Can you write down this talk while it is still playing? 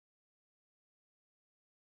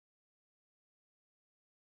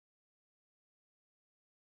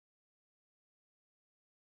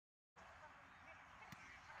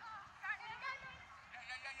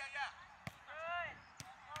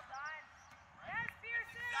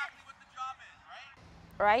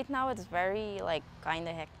Right now it's very kind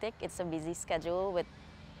of hectic. It's a busy schedule with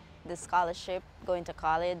the scholarship, going to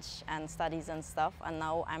college and studies and stuff. And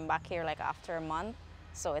now I'm back here after a month,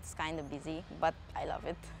 so it's kind of busy, but I love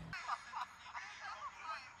it.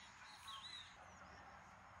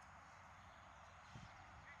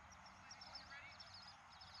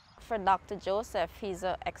 For Dr. Joseph, he's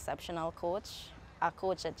an exceptional coach, a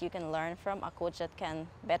coach that you can learn from, a coach that can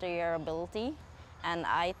better your ability. And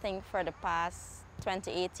I think for the past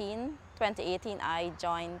 2018 I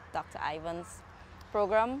joined Dr. Ivan's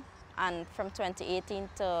program. And from 2018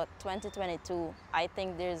 to 2022, I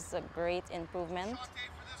think there's a great improvement.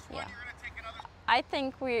 Yeah. I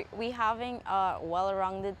think we having a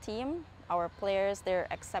well-rounded team. Our players, they're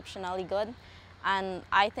exceptionally good. And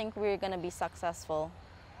I think we're going to be successful.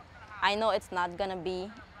 I know it's not going to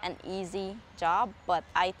be an easy job, but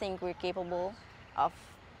I think we're capable of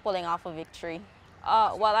pulling off a victory.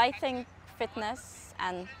 Well, I think fitness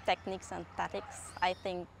and techniques and tactics, I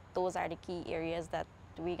think those are the key areas that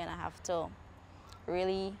we're going to have to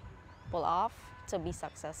really pull off to be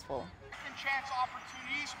successful. Second chance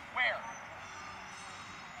opportunities, where?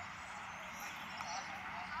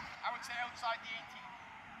 I would say outside the 18.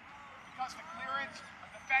 Because the clearance, a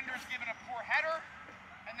defender's given a poor header,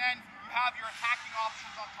 and then you have your attacking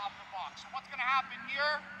options on top of the box. So what's going to happen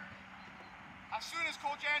here? As soon as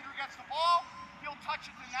Coach Andrew gets the ball, he'll touch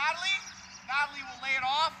it to Natalie. Natalie will lay it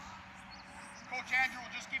off. Coach Andrew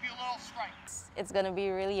will just give you a little strike. It's going to be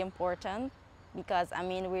really important because, I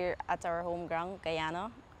mean, we're at our home ground, Guyana,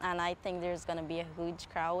 and I think there's going to be a huge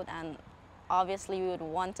crowd, and obviously we would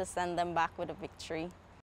want to send them back with a victory.